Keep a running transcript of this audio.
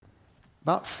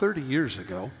About 30 years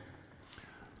ago,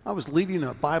 I was leading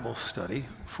a Bible study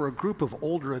for a group of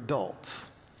older adults.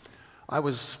 I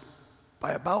was,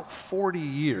 by about 40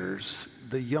 years,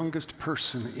 the youngest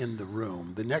person in the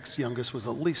room. The next youngest was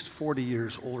at least 40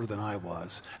 years older than I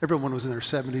was. Everyone was in their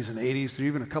 70s and 80s. There were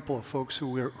even a couple of folks who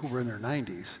were in their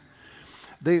 90s.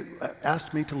 They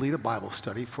asked me to lead a Bible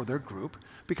study for their group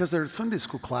because their Sunday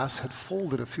school class had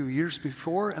folded a few years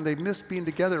before and they missed being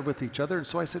together with each other. And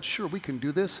so I said, sure, we can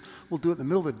do this. We'll do it in the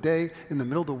middle of the day, in the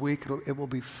middle of the week. It will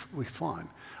be fun.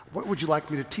 What would you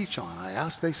like me to teach on? I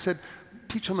asked. They said,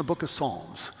 teach on the book of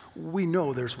Psalms. We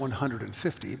know there's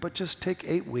 150, but just take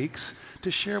 8 weeks to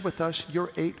share with us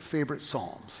your 8 favorite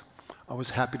Psalms. I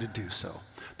was happy to do so.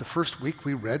 The first week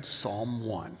we read Psalm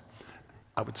 1.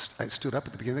 I stood up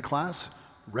at the beginning of the class,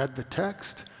 read the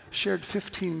text, shared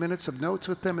 15 minutes of notes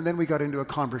with them, and then we got into a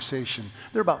conversation.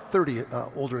 There are about 30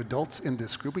 older adults in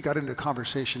this group. We got into a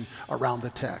conversation around the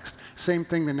text. Same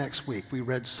thing the next week. We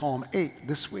read Psalm 8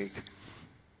 this week,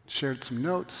 shared some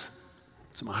notes,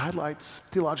 some highlights,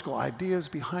 theological ideas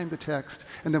behind the text,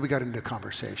 and then we got into a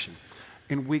conversation.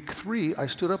 In week 3, I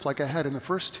stood up like I had in the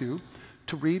first 2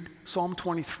 to read Psalm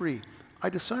 23. I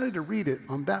decided to read it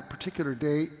on that particular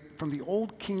day from the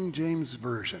old King James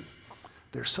Version.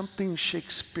 There's something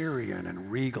Shakespearean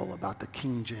and regal about the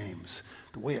King James,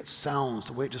 the way it sounds,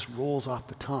 the way it just rolls off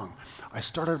the tongue. I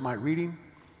started my reading,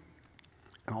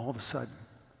 and all of a sudden,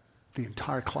 the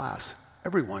entire class,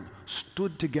 everyone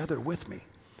stood together with me,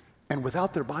 and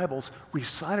without their Bibles,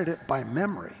 recited it by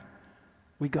memory.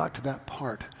 We got to that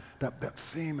part, that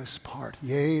famous part,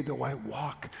 yea, though I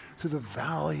walk through the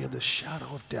valley of the shadow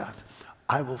of death,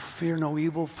 I will fear no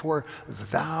evil, for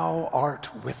thou art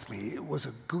with me. It was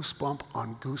a goosebump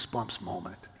on goosebumps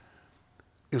moment.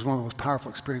 It was one of the most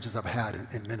powerful experiences I've had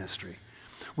in ministry.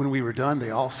 When we were done,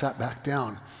 they all sat back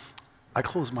down. I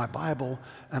closed my Bible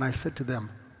and I said to them,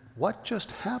 what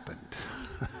just happened?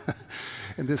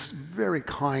 And this very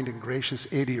kind and gracious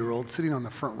 80-year-old sitting on the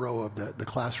front row of the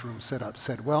classroom said,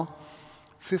 well,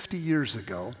 50 years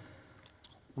ago,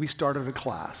 we started a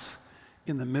class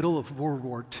in the middle of World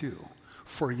War II.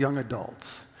 For young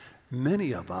adults.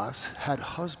 Many of us had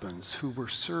husbands who were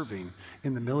serving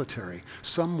in the military.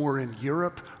 Some were in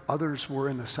Europe, others were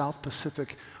in the South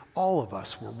Pacific. All of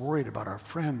us were worried about our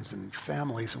friends and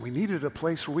families, and we needed a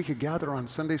place where we could gather on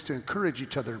Sundays to encourage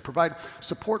each other and provide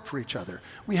support for each other.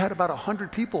 We had about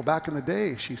 100 people back in the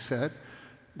day, she said,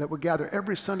 that would gather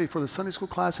every Sunday for the Sunday school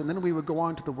class, and then we would go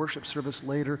on to the worship service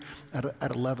later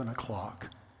at 11 o'clock.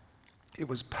 It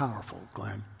was powerful,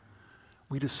 Glenn.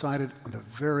 We decided on the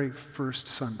very first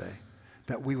Sunday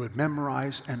that we would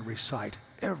memorize and recite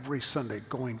every Sunday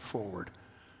going forward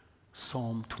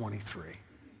Psalm 23.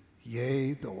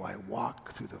 Yea, though I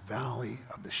walk through the valley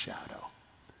of the shadow.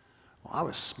 Well, I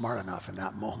was smart enough in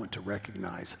that moment to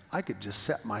recognize I could just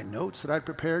set my notes that I'd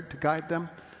prepared to guide them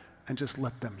and just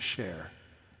let them share.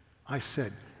 I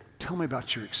said, tell me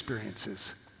about your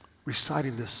experiences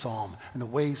reciting this psalm and the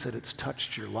ways that it's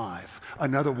touched your life.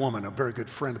 Another woman, a very good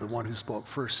friend of the one who spoke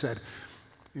first, said,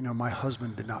 my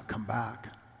husband did not come back.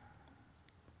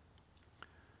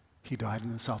 He died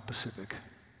in the South Pacific.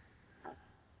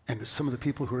 And some of the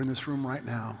people who are in this room right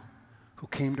now, who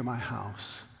came to my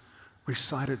house,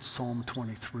 recited Psalm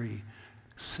 23,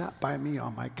 sat by me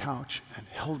on my couch and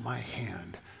held my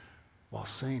hand while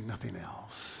saying nothing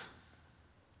else.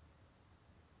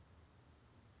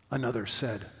 Another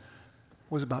said,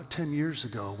 it was about 10 years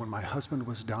ago when my husband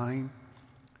was dying.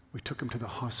 We took him to the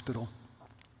hospital.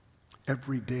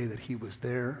 Every day that he was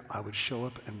there, I would show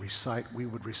up and we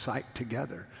would recite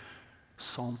together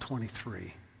Psalm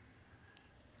 23.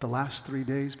 The last 3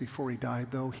 days before he died,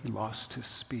 though, he lost his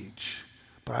speech.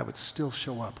 But I would still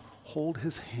show up, hold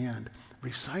his hand,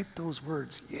 recite those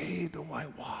words, yea, though I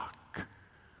walk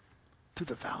through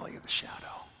the valley of the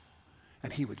shadow.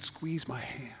 And he would squeeze my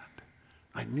hand.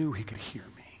 I knew he could hear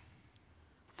me.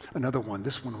 Another one,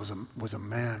 this one was a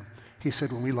man. He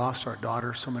said when we lost our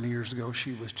daughter so many years ago,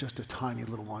 she was just a tiny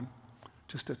little one,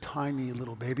 just a tiny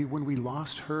little baby. When we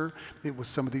lost her, it was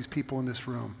some of these people in this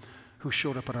room who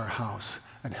showed up at our house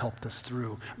and helped us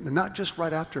through. Not just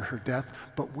right after her death,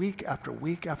 but week after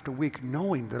week after week,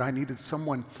 knowing that I needed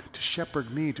someone to shepherd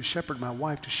me, to shepherd my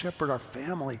wife, to shepherd our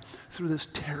family through this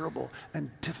terrible and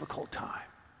difficult time.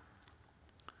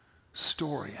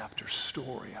 Story after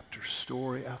story after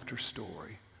story after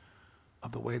story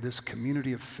of the way this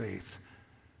community of faith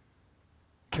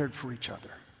cared for each other,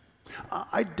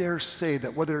 I dare say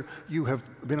that whether you have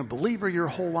been a believer your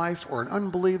whole life or an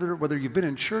unbeliever, whether you've been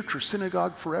in church or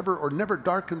synagogue forever or never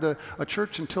darkened a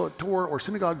church until a door or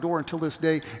synagogue door until this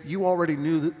day, you already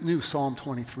knew Psalm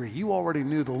 23. You already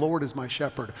knew the Lord is my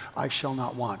shepherd, I shall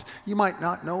not want. You might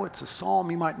not know it's a psalm,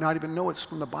 you might not even know it's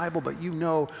from the Bible, but you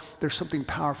know there's something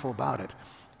powerful about it.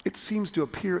 It seems to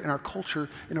appear in our culture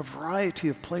in a variety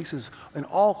of places, in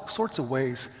all sorts of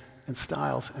ways and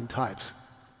styles and types.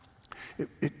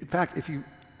 In fact,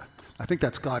 I think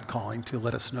that's God calling to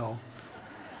let us know.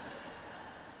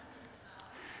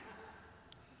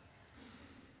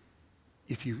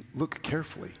 If you look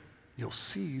carefully, you'll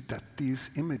see that these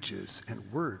images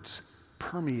and words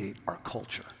permeate our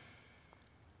culture.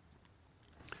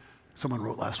 Someone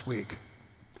wrote last week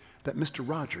that Mr.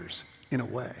 Rogers, in a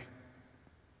way,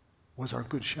 was our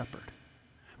good shepherd.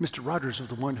 Mr. Rogers was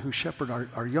the one who shepherded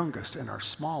our youngest and our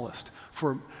smallest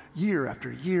for year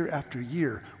after year after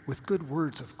year with good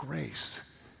words of grace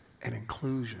and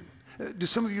inclusion. Do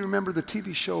some of you remember the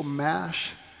TV show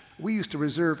MASH? We used to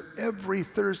reserve every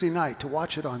Thursday night to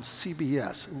watch it on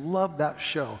CBS. Loved that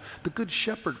show. The good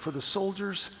shepherd for the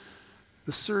soldiers,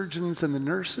 the surgeons, and the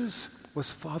nurses was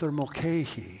Father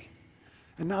Mulcahy.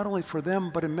 And not only for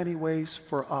them, but in many ways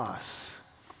for us,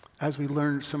 as we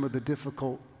learned some of the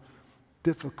difficult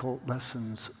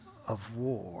lessons of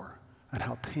war and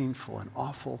how painful and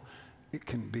awful it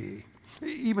can be.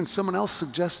 Even someone else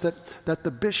suggests that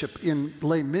the bishop in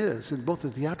Les Mis, in both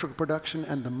the theatrical production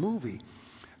and the movie,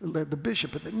 the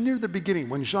bishop, near the beginning,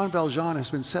 when Jean Valjean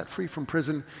has been set free from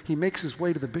prison, he makes his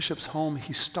way to the bishop's home.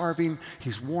 He's starving,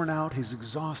 he's worn out, he's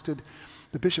exhausted.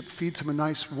 The bishop feeds him a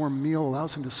nice warm meal,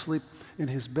 allows him to sleep in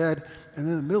his bed, and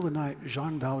then in the middle of the night,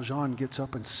 Jean Valjean gets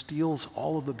up and steals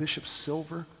all of the bishop's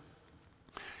silver.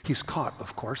 He's caught,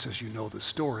 of course, as you know the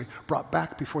story, brought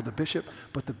back before the bishop,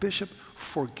 but the bishop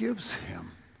forgives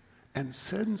him and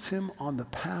sends him on the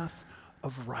path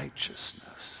of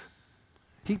righteousness.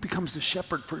 He becomes the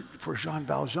shepherd for Jean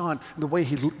Valjean in the way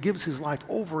he gives his life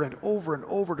over and over and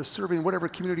over to serving whatever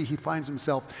community he finds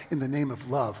himself in the name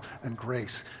of love and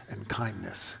grace and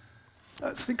kindness.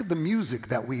 Think of the music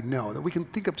that we know, that we can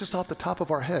think of just off the top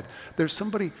of our head. There's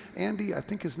somebody, Andy, I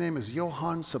think his name is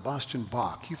Johann Sebastian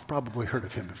Bach. You've probably heard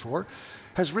of him before.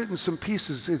 Has written some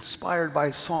pieces inspired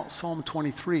by Psalm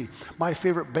 23. My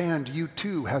favorite band,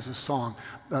 U2, has a song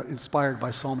inspired by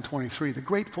Psalm 23. The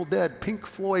Grateful Dead, Pink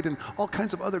Floyd, and all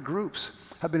kinds of other groups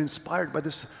have been inspired by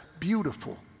this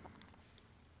beautiful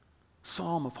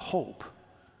psalm of hope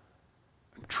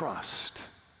and trust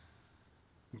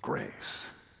and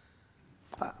grace.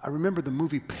 I remember the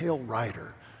movie Pale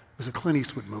Rider. It was a Clint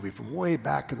Eastwood movie from way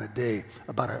back in the day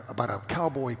about a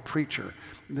cowboy preacher.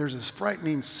 And there's this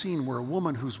frightening scene where a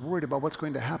woman who's worried about what's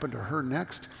going to happen to her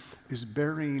next is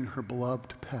burying her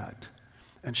beloved pet.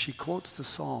 And she quotes the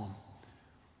psalm,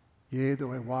 "Yea,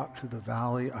 though I walk through the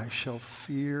valley, I shall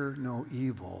fear no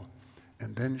evil."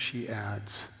 And then she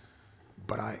adds,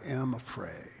 "But I am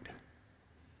afraid."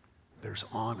 There's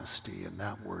honesty in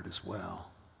that word as well.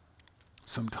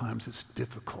 Sometimes it's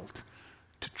difficult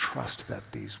to trust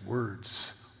that these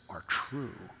words are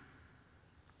true.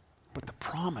 But the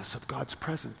promise of God's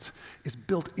presence is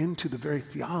built into the very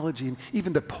theology and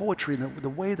even the poetry and the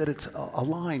way that it's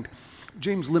aligned.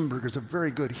 James Limburger is a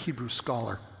very good Hebrew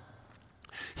scholar.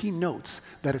 He notes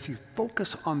that if you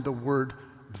focus on the word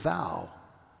thou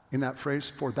in that phrase,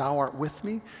 "for thou art with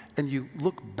me," and you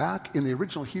look back in the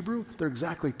original Hebrew, there are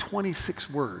exactly 26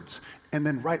 words. And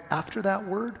then right after that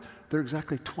word, there are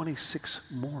exactly 26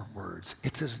 more words.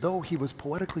 It's as though he was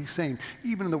poetically saying,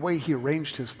 even in the way he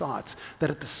arranged his thoughts, that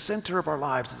at the center of our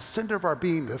lives, the center of our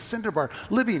being, the center of our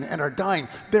living and our dying,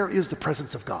 there is the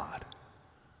presence of God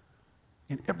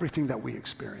in everything that we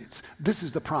experience. This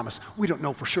is the promise. We don't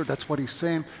know for sure that's what he's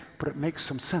saying, but it makes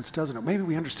some sense, doesn't it? Maybe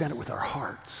we understand it with our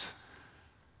hearts.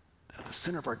 That at the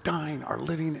center of our dying, our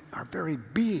living, our very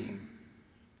being,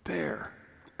 there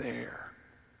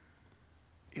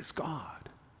is God.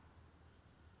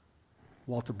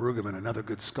 Walter Brueggemann, another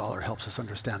good scholar, helps us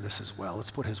understand this as well.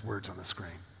 Let's put his words on the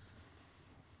screen.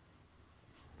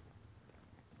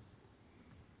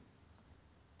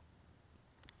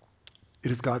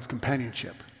 It is God's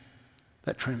companionship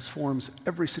that transforms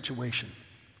every situation.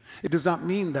 It does not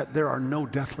mean that there are no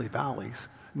deathly valleys,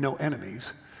 no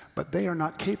enemies, but they are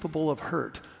not capable of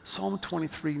hurt. Psalm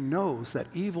 23 knows that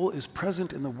evil is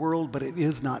present in the world, but it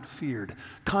is not feared.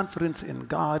 Confidence in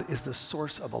God is the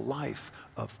source of a life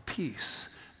of peace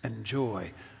and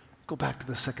joy. Go back to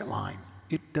the second line.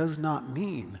 It does not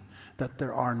mean that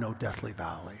there are no deathly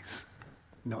valleys,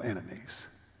 no enemies.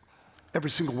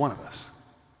 Every single one of us,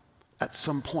 at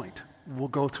some point, will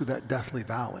go through that deathly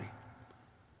valley.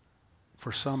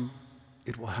 For some,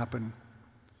 it will happen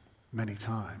many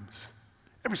times.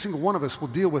 Every single one of us will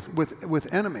deal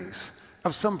with enemies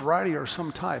of some variety or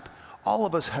some type. All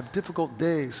of us have difficult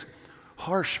days,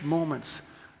 harsh moments,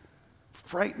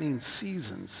 frightening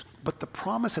seasons. But the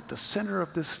promise at the center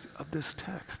of this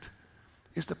text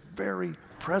is the very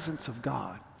presence of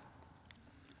God.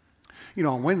 You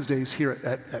know, on Wednesdays here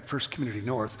at First Community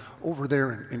North, over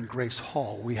there in Grace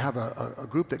Hall, we have a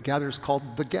group that gathers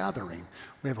called The Gathering.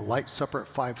 We have a light supper at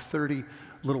 5:30,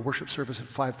 little worship service at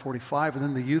 5:45, and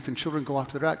then the youth and children go off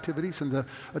to their activities, and the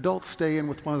adults stay in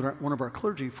with one of our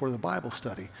clergy for the Bible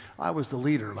study. I was the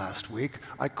leader last week.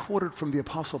 I quoted from the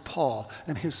Apostle Paul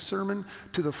and his sermon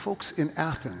to the folks in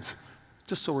Athens.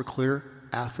 Just so we're clear,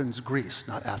 Athens, Greece,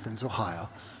 not Athens, Ohio.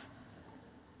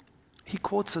 He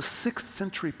quotes a 6th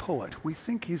century poet. We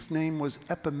think his name was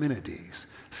Epimenides,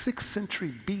 6th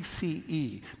century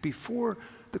BCE, before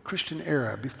the Christian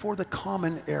era, before the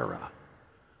Common Era.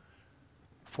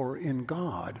 For in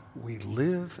God we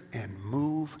live and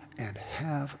move and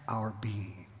have our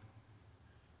being.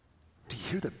 Do you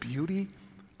hear the beauty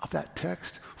of that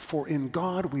text? For in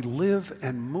God we live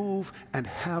and move and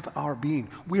have our being.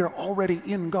 We are already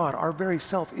in God. Our very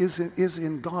self is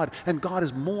in God, and God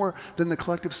is more than the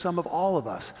collective sum of all of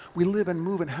us. We live and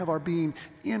move and have our being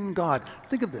in God.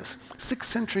 Think of this. 6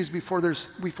 centuries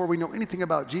before we know anything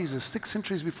about Jesus, 6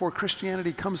 centuries before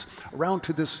Christianity comes around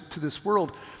to this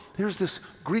world, there's this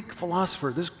Greek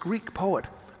philosopher, this Greek poet,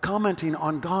 commenting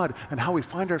on God and how we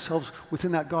find ourselves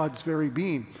within that God's very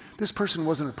being. This person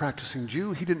wasn't a practicing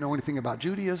Jew. He didn't know anything about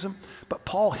Judaism. But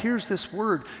Paul hears this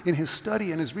word in his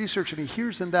study and his research, and he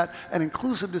hears in that an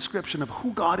inclusive description of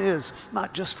who God is,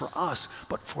 not just for us,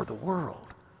 but for the world.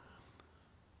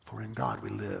 For in God we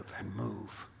live and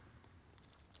move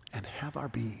and have our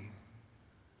being.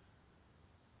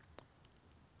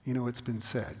 You know, it's been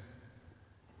said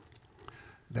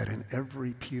that in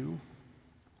every pew,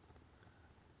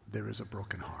 there is a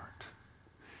broken heart.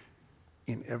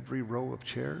 In every row of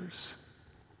chairs,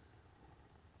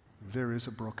 there is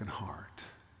a broken heart.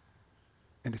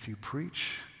 And if you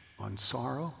preach on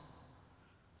sorrow,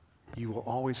 you will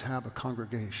always have a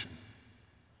congregation.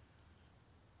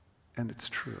 And it's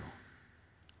true.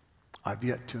 I've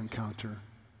yet to encounter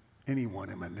anyone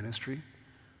in my ministry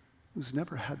who's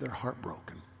never had their heart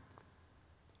broken.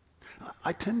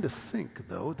 I tend to think,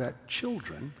 though, that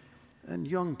children and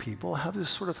young people have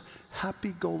this sort of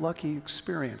happy-go-lucky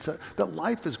experience, that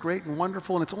life is great and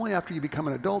wonderful, and it's only after you become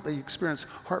an adult that you experience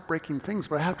heartbreaking things.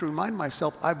 But I have to remind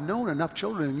myself, I've known enough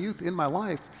children and youth in my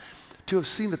life to have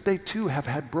seen that they too have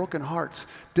had broken hearts,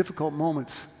 difficult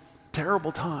moments,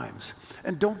 terrible times.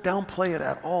 And don't downplay it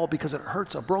at all, because it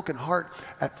hurts. A broken heart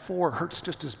at 4 hurts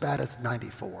just as bad as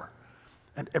 94,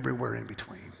 and everywhere in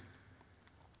between.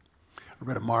 I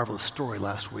read a marvelous story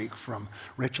last week from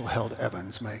Rachel Held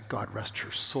Evans, may God rest her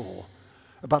soul,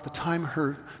 about the time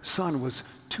her son was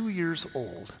 2 years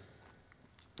old.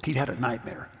 He'd had a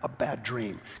nightmare, a bad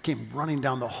dream, came running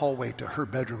down the hallway to her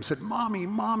bedroom, said,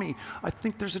 Mommy, I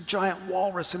think there's a giant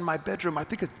walrus in my bedroom. I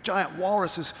think a giant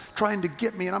walrus is trying to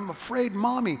get me, and I'm afraid,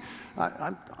 Mommy.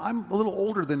 I'm a little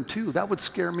older than 2. That would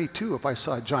scare me too if I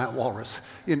saw a giant walrus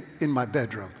in my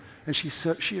bedroom. And she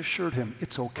assured him,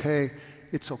 it's okay.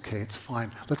 It's okay, it's fine.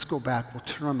 Let's go back, we'll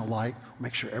turn on the light,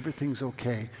 make sure everything's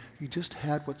okay. You just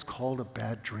had what's called a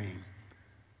bad dream.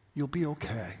 You'll be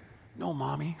okay. No,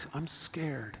 Mommy, I'm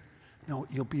scared. No,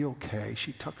 you'll be okay.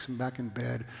 She tucks him back in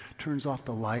bed, turns off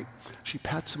the light. She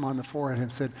pats him on the forehead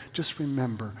and said, just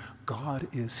remember, God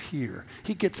is here.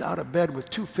 He gets out of bed with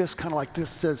 2 fists kind of like this,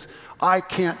 says, I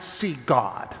can't see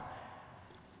God.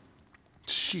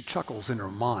 She chuckles in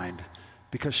her mind,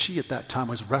 because she at that time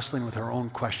was wrestling with her own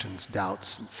questions,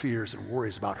 doubts, and fears, and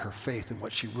worries about her faith and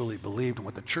what she really believed and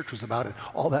what the church was about and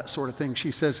all that sort of thing.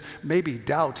 She says, maybe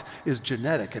doubt is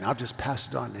genetic and I've just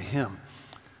passed it on to him.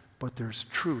 But there's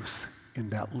truth in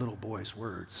that little boy's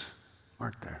words,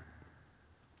 aren't there?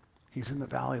 He's in the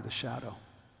valley of the shadow.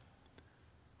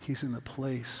 He's in the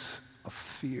place of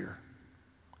fear,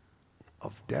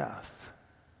 of death.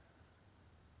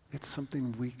 It's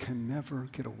something we can never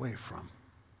get away from.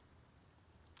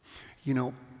 You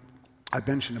know, I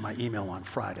mentioned in my email on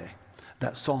Friday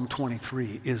that Psalm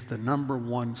 23 is the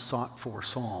 #1 sought for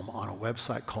psalm on a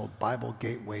website called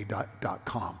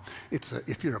BibleGateway.com.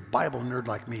 If you're a Bible nerd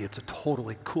like me, it's a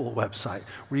totally cool website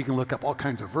where you can look up all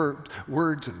kinds of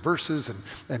words and verses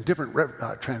and different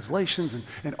translations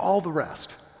and all the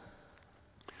rest.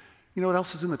 You know what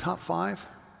else is in the top 5?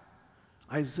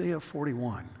 Isaiah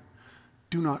 41.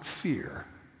 Do not fear,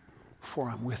 for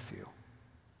I'm with you.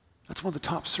 That's one of the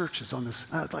top searches on this.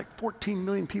 Like 14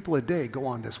 million people a day go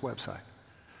on this website.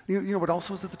 You know what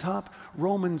also is at the top?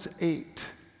 Romans 8.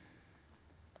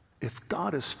 If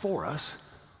God is for us,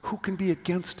 who can be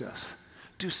against us?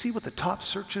 Do you see what the top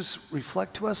searches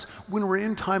reflect to us? When we're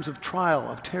in times of trial,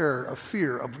 of terror, of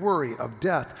fear, of worry, of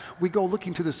death, we go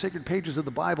looking to the sacred pages of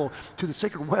the Bible, to the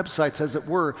sacred websites, as it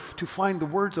were, to find the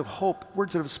words of hope,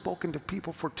 words that have spoken to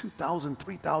people for 2,000,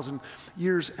 3,000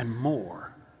 years and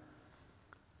more.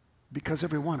 Because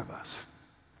every one of us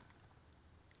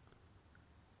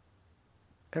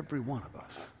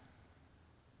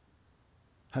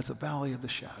has a valley of the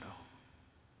shadow.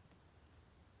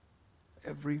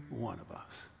 Every one of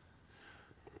us.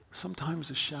 Sometimes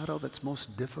the shadow that's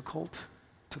most difficult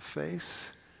to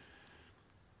face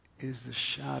is the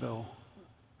shadow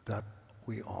that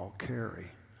we all carry.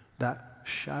 That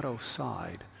shadow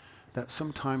side that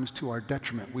sometimes to our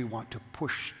detriment we want to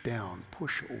push down,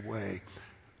 push away,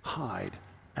 hide,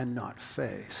 and not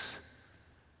face.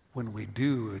 When we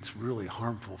do, it's really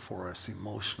harmful for us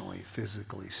emotionally,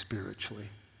 physically, spiritually.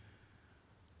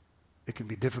 It can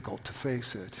be difficult to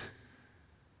face it.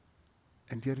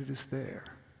 And yet it is there,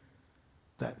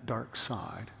 that dark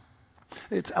side.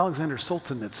 It's Alexander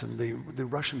Solzhenitsyn, the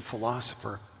Russian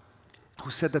philosopher, who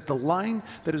said that the line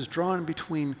that is drawn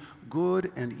between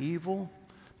good and evil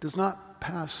is not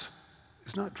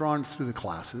drawn through the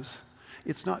classes.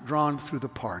 It's not drawn through the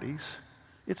parties.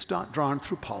 It's not drawn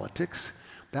through politics.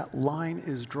 That line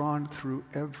is drawn through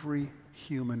every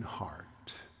human heart.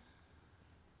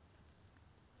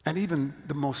 And even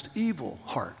the most evil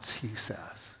hearts, he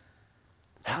says,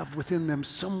 have within them,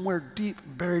 somewhere deep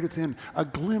buried within, a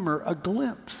glimmer, a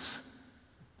glimpse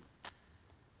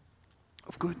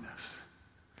of goodness.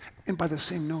 And by the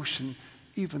same notion,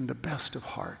 even the best of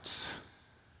hearts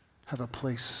have a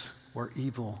place where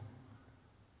evil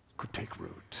could take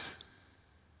root.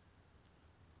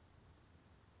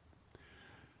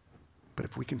 But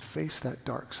if we can face that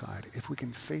dark side, if we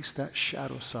can face that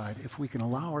shadow side, if we can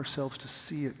allow ourselves to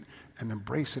see it and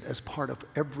embrace it as part of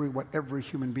what every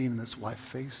human being in this life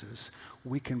faces,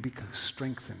 we can be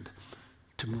strengthened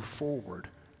to move forward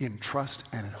in trust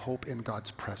and in hope in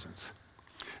God's presence.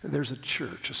 There's a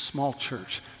church, a small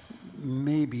church,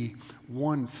 maybe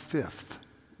 1/5,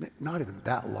 not even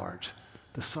that large,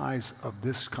 the size of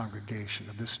this congregation,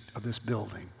 of this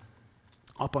building.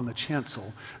 Up on the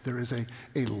chancel, there is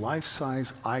a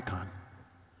life-size icon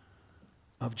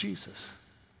of Jesus.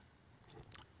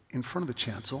 In front of the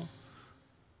chancel,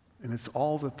 and it's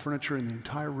all the furniture in the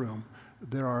entire room,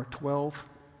 there are 12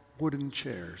 wooden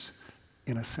chairs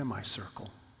in a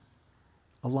semicircle,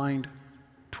 aligned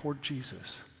toward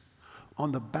Jesus.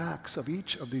 On the backs of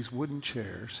each of these wooden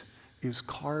chairs is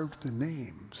carved the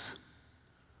names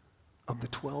of the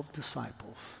 12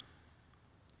 disciples.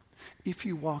 If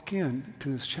you walk in to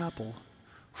this chapel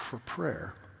for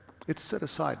prayer, it's set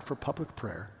aside for public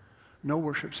prayer. No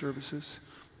worship services,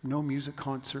 no music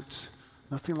concerts,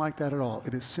 nothing like that at all.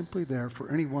 It is simply there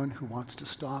for anyone who wants to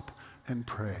stop and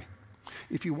pray.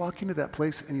 If you walk into that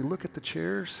place and you look at the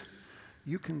chairs,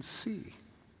 you can see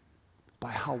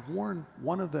by how worn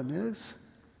one of them is,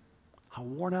 how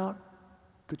worn out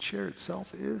the chair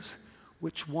itself is,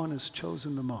 which one is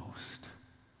chosen the most.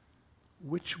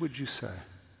 Which would you say?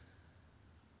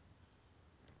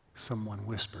 Someone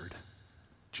whispered,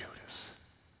 Judas.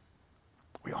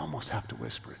 We almost have to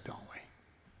whisper it, don't we?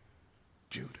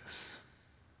 Judas.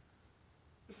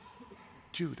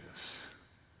 Judas.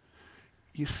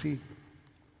 You see,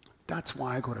 that's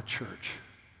why I go to church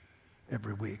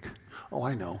every week. Oh,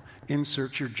 I know.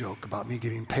 Insert your joke about me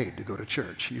getting paid to go to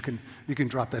church. You can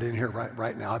drop that in here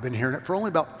right now. I've been hearing it for only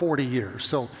about 40 years,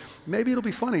 so maybe it'll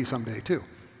be funny someday too.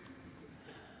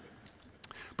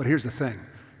 But here's the thing.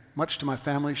 Much to my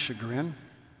family's chagrin,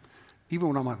 even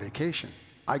when I'm on vacation,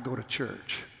 I go to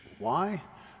church. Why?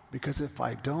 Because if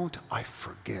I don't, I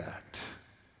forget.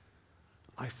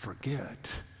 I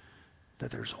forget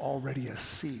that there's already a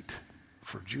seat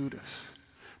for Judas.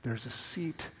 There's a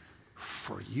seat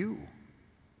for you.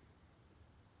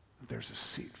 There's a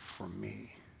seat for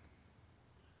me.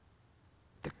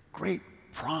 The great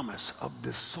promise of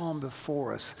this psalm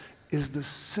before us is the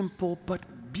simple but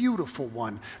beautiful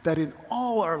one, that in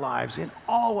all our lives, in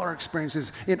all our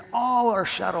experiences, in all our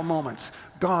shadow moments,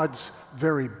 God's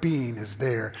very being is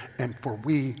there, and for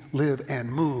we live and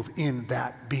move in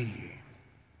that being.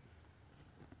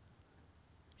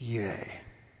 Yea,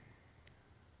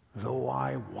 though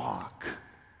I walk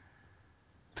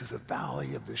through the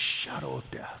valley of the shadow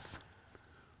of death,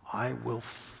 I will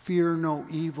fear no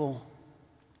evil,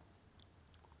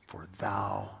 for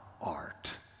thou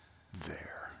art there.